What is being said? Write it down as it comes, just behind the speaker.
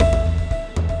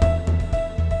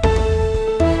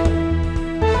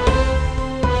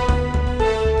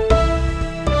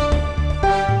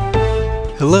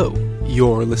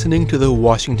You're listening to the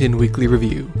Washington Weekly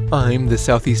Review. I'm the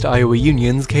Southeast Iowa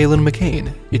Union's Kalen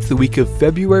McCain. It's the week of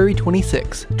February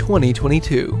 26,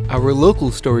 2022. Our local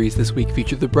stories this week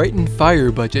feature the Brighton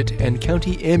fire budget and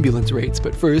county ambulance rates,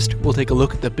 but first, we'll take a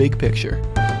look at the big picture.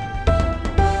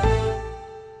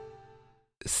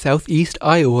 Southeast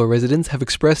Iowa residents have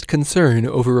expressed concern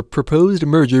over a proposed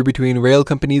merger between rail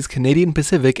companies Canadian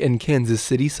Pacific and Kansas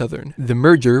City Southern. The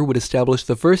merger would establish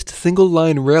the first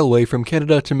single-line railway from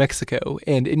Canada to Mexico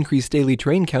and increase daily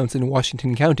train counts in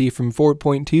Washington County from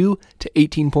 4.2 to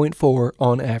 18.4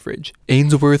 on average.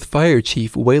 Ainsworth Fire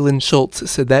Chief Waylon Schultz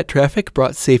said that traffic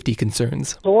brought safety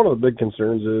concerns. So one of the big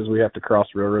concerns is we have to cross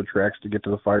railroad tracks to get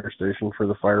to the fire station for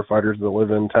the firefighters that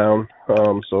live in town.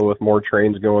 So with more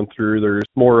trains going through, there's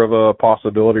more of a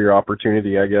possibility or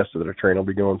opportunity, I guess, that a train will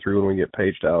be going through when we get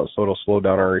paged out. So it'll slow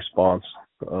down our response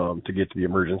to get to the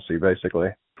emergency, basically.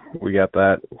 We got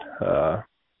that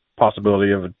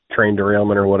possibility of a train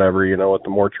derailment or whatever, with the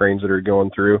more trains that are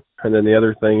going through. And then the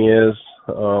other thing is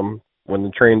when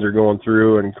the trains are going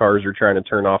through and cars are trying to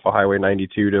turn off of Highway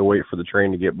 92 to wait for the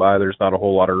train to get by, there's not a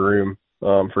whole lot of room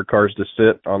for cars to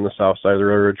sit on the south side of the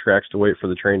railroad tracks to wait for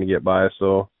the train to get by.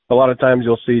 So a lot of times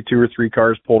you'll see 2 or 3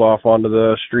 cars pulled off onto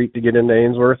the street to get into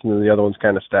Ainsworth, and then the other ones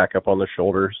kind of stack up on the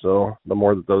shoulder. So the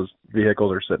more that those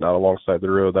vehicles are sitting out alongside the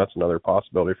road, that's another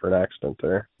possibility for an accident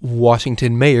there.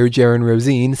 Washington Mayor Jaron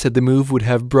Rosine said the move would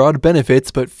have broad benefits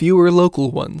but fewer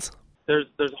local ones. There's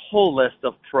a whole list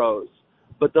of pros,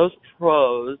 but those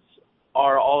pros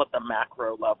are all at the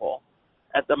macro level.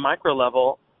 At the micro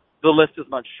level, the list is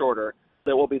much shorter.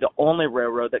 It will be the only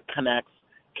railroad that connects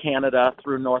Canada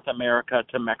through North America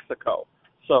to Mexico.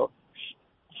 So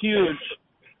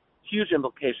huge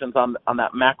implications on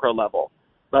that macro level.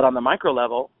 But on the micro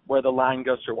level, where the line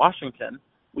goes through Washington,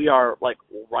 we are like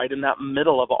right in that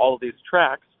middle of all of these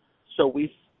tracks. So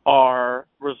we are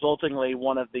resultingly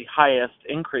one of the highest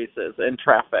increases in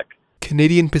traffic.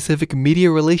 Canadian Pacific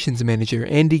Media Relations Manager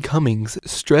Andy Cummings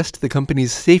stressed the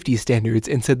company's safety standards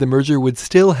and said the merger would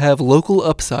still have local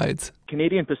upsides.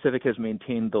 Canadian Pacific has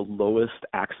maintained the lowest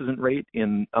accident rate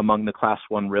among the Class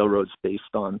 1 railroads based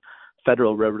on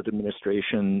Federal Railroad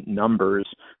Administration numbers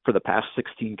for the past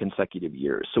 16 consecutive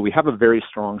years. So we have a very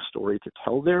strong story to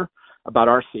tell there about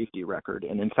our safety record.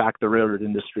 And in fact, the railroad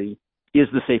industry is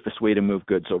the safest way to move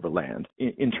goods over land.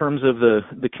 In terms of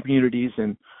the communities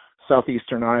in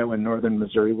southeastern Iowa and northern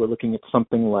Missouri, we're looking at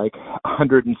something like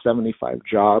 175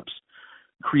 jobs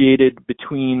created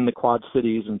between the Quad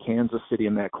Cities and Kansas City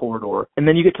in that corridor. And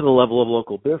then you get to the level of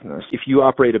local business. If you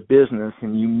operate a business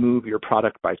and you move your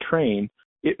product by train,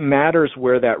 it matters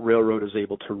where that railroad is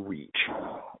able to reach.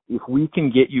 If we can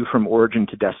get you from origin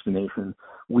to destination,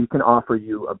 we can offer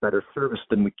you a better service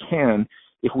than we can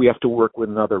if we have to work with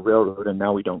another railroad and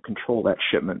now we don't control that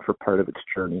shipment for part of its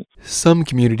journey. Some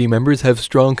community members have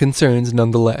strong concerns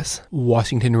nonetheless.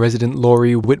 Washington resident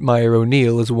Lori Whitmire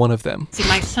O'Neill is one of them. See,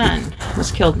 my son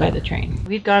was killed by the train.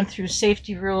 We've gone through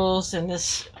safety rules and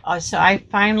this, so I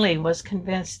finally was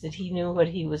convinced that he knew what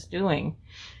he was doing.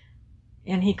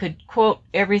 And he could quote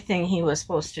everything he was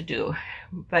supposed to do.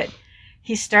 But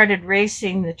he started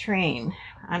racing the train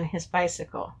on his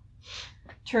bicycle,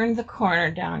 turned the corner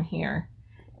down here,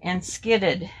 and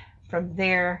skidded from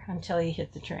there until he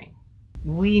hit the train.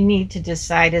 We need to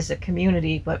decide as a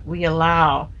community what we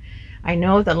allow. I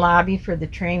know the lobby for the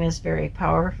train is very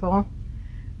powerful,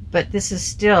 but this is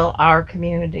still our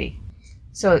community.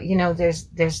 So,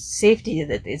 there's safety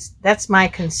that's my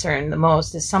concern the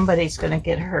most, is somebody's going to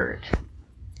get hurt.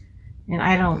 And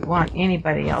I don't want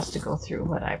anybody else to go through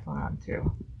what I've gone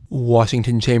through.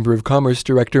 Washington Chamber of Commerce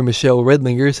Director Michelle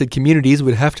Redlinger said communities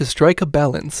would have to strike a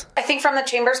balance. I think from the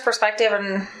Chamber's perspective,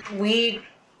 and we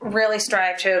really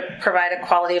strive to provide a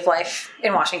quality of life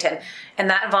in Washington. And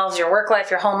that involves your work life,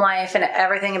 your home life, and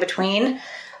everything in between.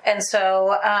 And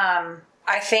so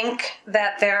I think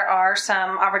that there are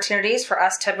some opportunities for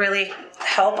us to really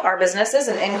help our businesses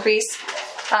and increase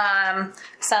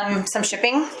some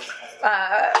shipping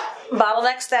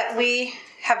bottlenecks that we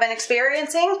have been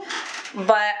experiencing,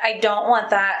 but I don't want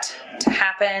that to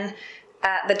happen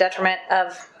at the detriment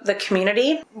of the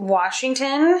community.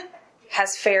 Washington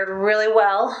has fared really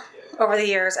well over the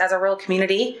years as a rural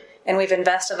community, and we've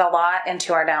invested a lot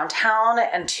into our downtown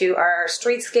and to our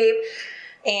streetscape,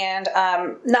 and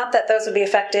not that those would be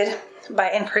affected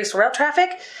by increased rail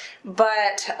traffic,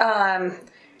 but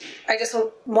I just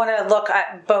want to look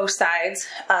at both sides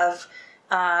of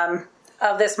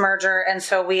this merger, and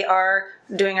so we are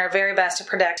doing our very best to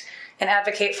protect and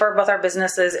advocate for both our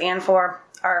businesses and for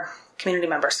our community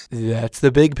members. That's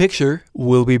the big picture.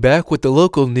 We'll be back with the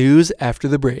local news after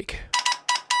the break.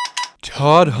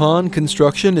 Todd Hahn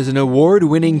Construction is an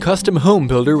award-winning custom home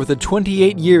builder with a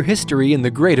 28-year history in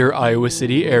the greater Iowa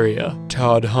City area.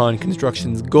 Todd Hahn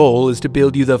Construction's goal is to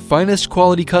build you the finest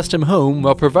quality custom home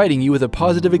while providing you with a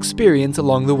positive experience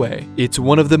along the way. It's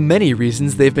one of the many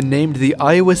reasons they've been named the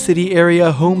Iowa City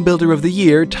Area Home Builder of the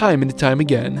Year time and time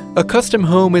again. A custom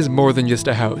home is more than just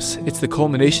a house. It's the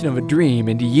culmination of a dream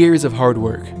and years of hard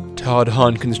work. Todd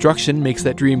Hahn Construction makes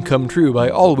that dream come true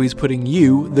by always putting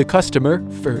you, the customer,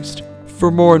 first. For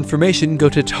more information, go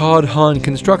to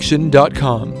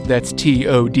toddhahnconstruction.com. That's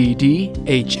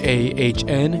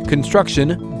TODDHAHN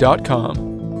construction.com.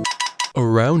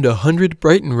 Around 100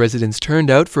 Brighton residents turned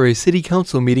out for a city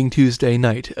council meeting Tuesday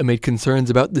night amid concerns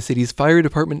about the city's fire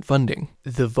department funding.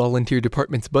 The volunteer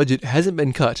department's budget hasn't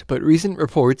been cut, but recent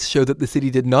reports show that the city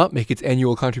did not make its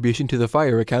annual contribution to the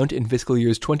fire account in fiscal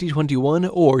years 2021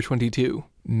 or 22.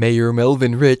 Mayor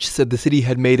Melvin Rich said the city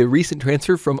had made a recent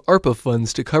transfer from ARPA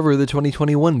funds to cover the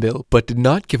 2021 bill, but did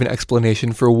not give an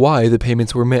explanation for why the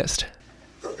payments were missed.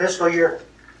 For fiscal year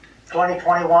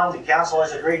 2021, the council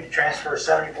has agreed to transfer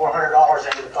 $7,400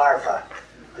 into the fire fund.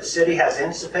 The city has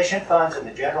insufficient funds in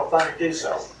the general fund to do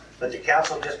so, but the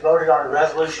council just voted on a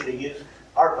resolution to use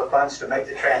ARPA funds to make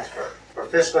the transfer. For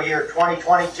fiscal year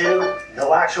 2022,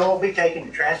 no action will be taken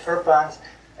to transfer funds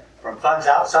from funds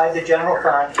outside the general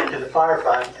fund into the fire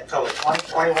fund until the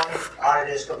 2021 audit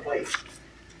is complete.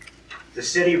 The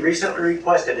city recently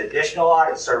requested additional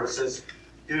audit services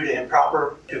due to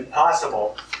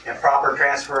possible improper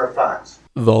transfer of funds.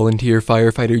 Volunteer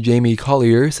firefighter Jamie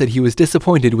Collier said he was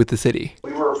disappointed with the city.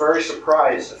 We were very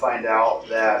surprised to find out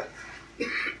that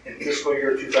in fiscal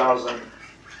year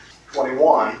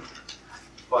 2021,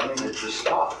 funding had just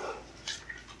stopped.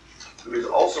 We was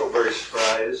also very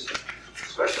surprised,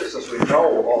 especially since we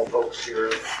know all folks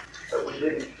here, that we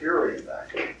didn't hear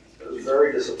anything. It was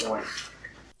very disappointing.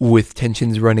 With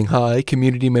tensions running high,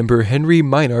 community member Henry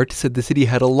Meinart said the city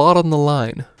had a lot on the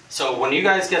line. So when you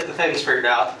guys get the things figured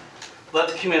out, let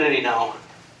the community know.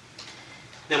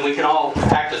 Then we can all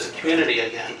act as a community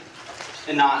again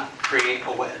and not create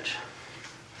a wedge.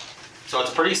 So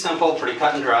it's pretty simple, pretty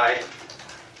cut and dry.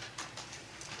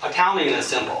 Accounting is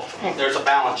simple. There's a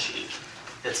balance sheet.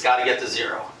 It's got to get to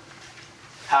zero.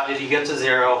 How did you get to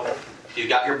zero? You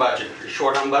got your budget. You're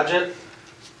short on budget,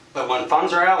 but when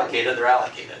funds are allocated, they're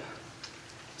allocated.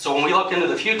 So when we look into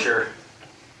the future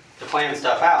to plan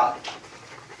stuff out,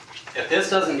 if this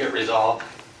doesn't get resolved,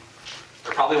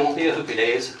 there probably won't be a Hoopy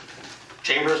Days.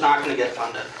 Chamber's not going to get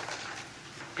funded.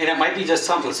 And it might be just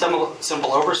something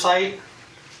simple oversight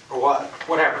or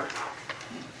whatever.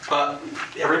 But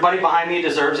everybody behind me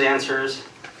deserves answers.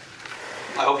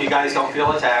 I hope you guys don't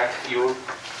feel attacked. You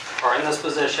are in this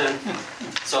position,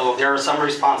 so there is some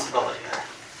responsibility there.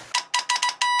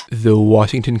 The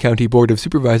Washington County Board of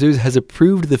Supervisors has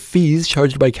approved the fees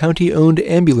charged by county-owned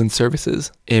ambulance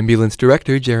services. Ambulance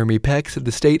Director Jeremy Peck said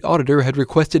the state auditor had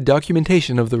requested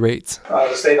documentation of the rates.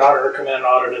 The state auditor came in and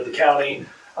audited the county.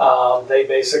 They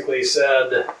basically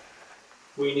said,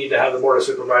 we need to have the Board of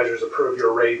Supervisors approve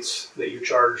your rates that you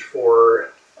charge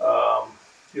for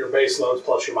your base loads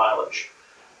plus your mileage.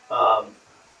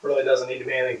 Really doesn't need to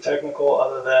be anything technical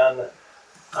other than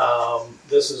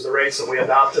this is the rates that we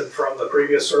adopted from the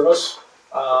previous service,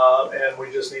 and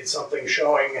we just need something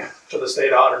showing to the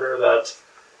state auditor that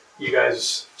you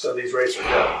guys said these rates are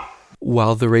good.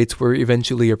 While the rates were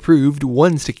eventually approved,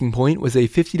 one sticking point was a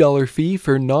 $50 fee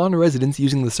for non-residents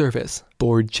using the service.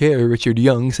 Board Chair Richard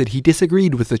Young said he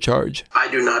disagreed with the charge. I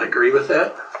do not agree with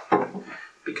that,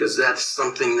 because that's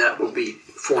something that will be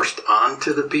forced on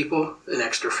to the people, an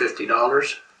extra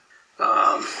 $50.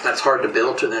 That's hard to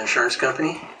bill to the insurance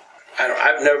company.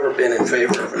 I've never been in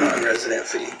favor of a non-resident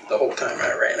fee the whole time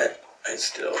I ran it. I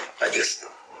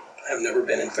have never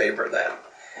been in favor of that.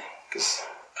 Because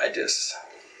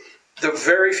the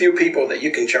very few people that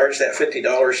you can charge that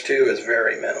 $50 to is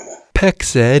very minimal. Peck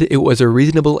said it was a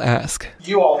reasonable ask.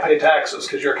 You all pay taxes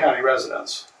because you're county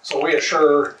residents. So we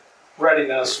assure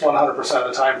readiness 100% of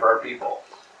the time for our people.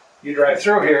 You drive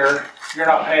through here, you're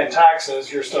not paying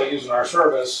taxes, you're still using our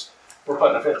service. We're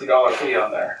putting a $50 fee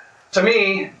on there. To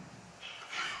me,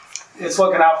 it's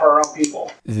looking out for our own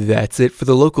people. That's it for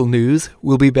the local news.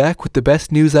 We'll be back with the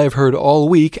best news I've heard all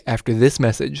week after this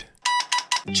message.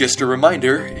 Just a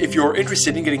reminder, if you're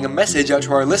interested in getting a message out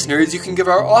to our listeners, you can give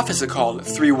our office a call at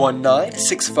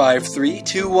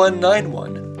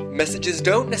 319-653-2191. Messages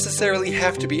don't necessarily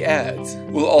have to be ads.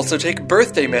 We'll also take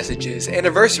birthday messages,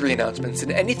 anniversary announcements,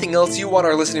 and anything else you want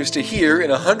our listeners to hear in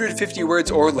 150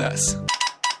 words or less.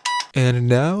 And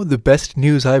now, the best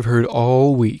news I've heard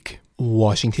all week.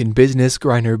 Washington business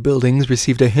Greiner Buildings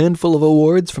received a handful of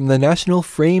awards from the National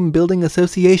Frame Building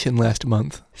Association last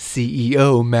month.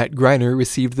 CEO Matt Greiner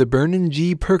received the Vernon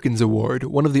G. Perkins Award,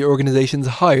 one of the organization's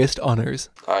highest honors.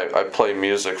 I play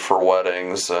music for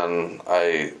weddings, and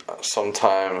I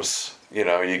sometimes, you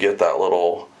get that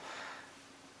little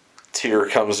tear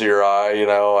comes to your eye,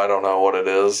 I don't know what it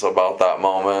is about that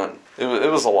moment.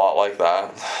 It was a lot like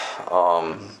that.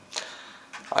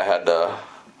 I had to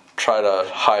try to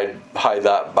hide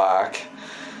that back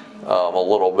a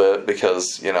little bit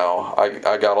because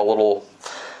I got a little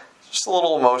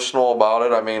emotional about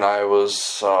it. I mean, I was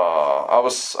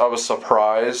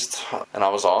surprised and I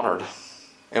was honored.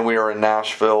 And we were in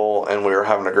Nashville and we were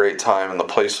having a great time and the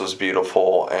place was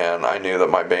beautiful, and I knew that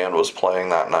my band was playing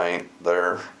that night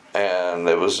there, and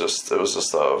it was just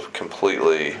a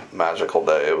completely magical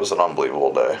day. It was an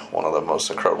unbelievable day, one of the most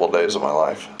incredible days of my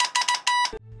life.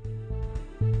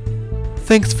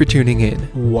 Thanks for tuning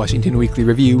in. Washington Weekly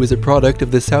Review is a product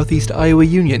of the Southeast Iowa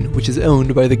Union, which is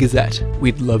owned by the Gazette.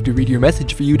 We'd love to read your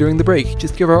message for you during the break.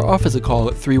 Just give our office a call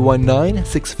at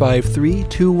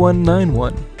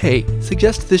 319-653-2191. Hey,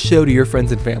 suggest this show to your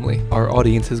friends and family. Our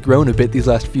audience has grown a bit these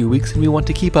last few weeks, and we want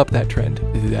to keep up that trend.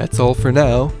 That's all for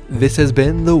now. This has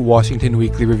been the Washington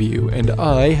Weekly Review, and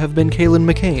I have been Kalen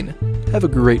McCain. Have a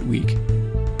great week.